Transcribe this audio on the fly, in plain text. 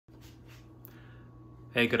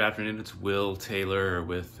Hey, good afternoon. It's Will Taylor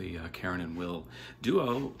with the Karen and Will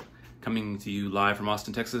duo coming to you live from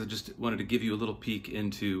Austin, Texas. I just wanted to give you a little peek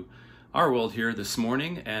into our world here this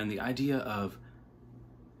morning and the idea of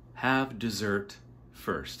have dessert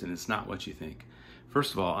first. And it's not what you think.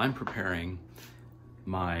 First of all, I'm preparing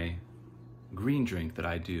my green drink that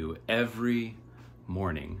I do every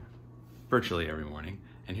morning, virtually every morning.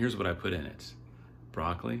 And here's what I put in it.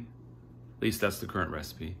 Broccoli, at least that's the current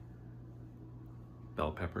recipe.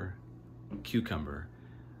 Bell pepper, cucumber,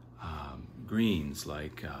 greens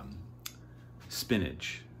like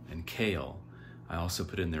spinach and kale. I also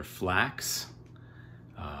put in there flax,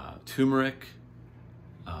 turmeric,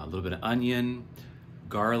 a little bit of onion,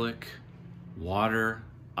 garlic, water,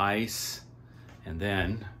 ice, and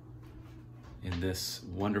then in this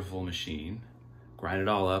wonderful machine, grind it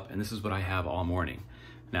all up, and this is what I have all morning.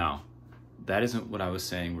 Now, that isn't what I was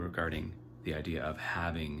saying regarding the idea of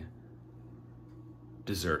having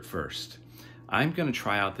dessert first. I'm going to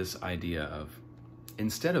try out this idea of,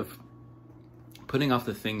 instead of putting off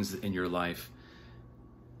the things in your life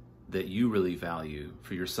that you really value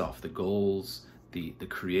for yourself, the goals, the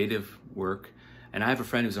creative work. And I have a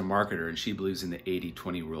friend who's a marketer, and she believes in the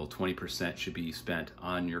 80-20 rule. 20% should be spent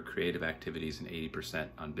on your creative activities and 80%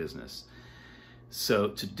 on business. So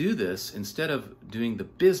to do this, instead of doing the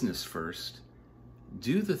business first,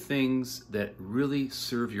 do the things that really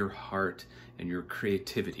serve your heart and your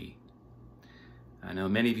creativity. I know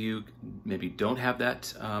many of you maybe don't have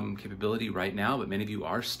that capability right now, but many of you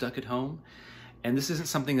are stuck at home. And this isn't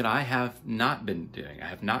something that I have not been doing. I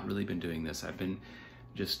have not really been doing this. I've been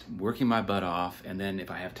just working my butt off, and then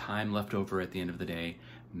if I have time left over at the end of the day,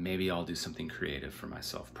 maybe I'll do something creative for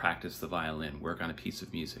myself, practice the violin, work on a piece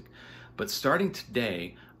of music. But starting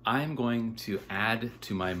today, I'm going to add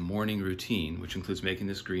to my morning routine, which includes making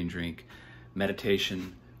this green drink,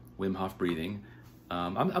 meditation, Wim Hof breathing.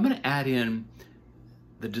 I'm going to add in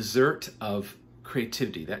the dessert of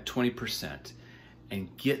creativity, that 20%,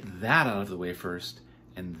 and get that out of the way first,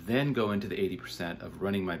 and then go into the 80% of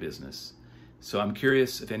running my business. So I'm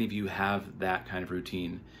curious if any of you have that kind of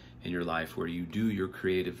routine in your life where you do your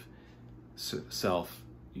creative self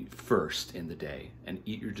first in the day and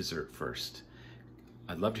eat your dessert first.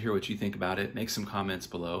 I'd love to hear what you think about it. Make some comments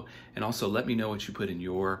below, and also let me know what you put in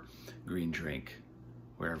your green drink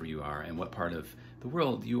wherever you are and what part of the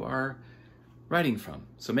world you are writing from.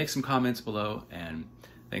 So make some comments below, and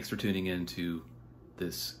thanks for tuning in to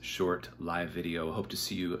this short live video. Hope to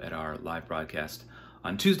see you at our live broadcast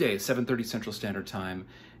on Tuesday at 7:30 Central Standard Time.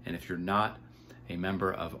 And if you're not a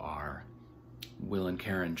member of our Will and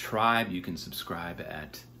Karen tribe, you can subscribe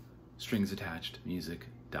at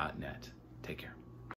stringsattachedmusic.net. Take care.